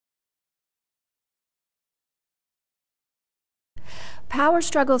Power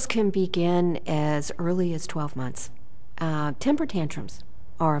struggles can begin as early as 12 months. Temper tantrums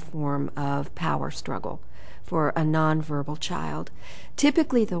are a form of power struggle for a nonverbal child.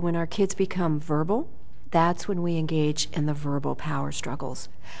 Typically, though, when our kids become verbal, that's when we engage in the verbal power struggles.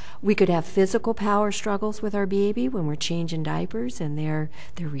 We could have physical power struggles with our baby when we're changing diapers and they're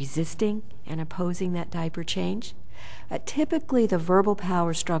resisting and opposing that diaper change. Typically, the verbal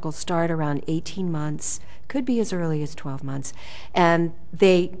power struggles start around 18 months, could be as early as 12 months, and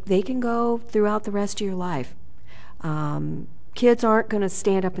they can go throughout the rest of your life. Kids aren't going to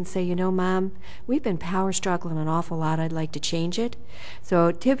stand up and say, you know, Mom, we've been power struggling an awful lot. I'd like to change it.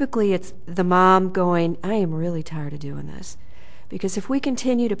 So typically it's the mom going, I am really tired of doing this. Because if we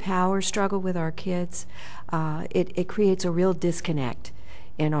continue to power struggle with our kids, it creates a real disconnect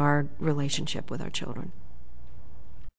in our relationship with our children.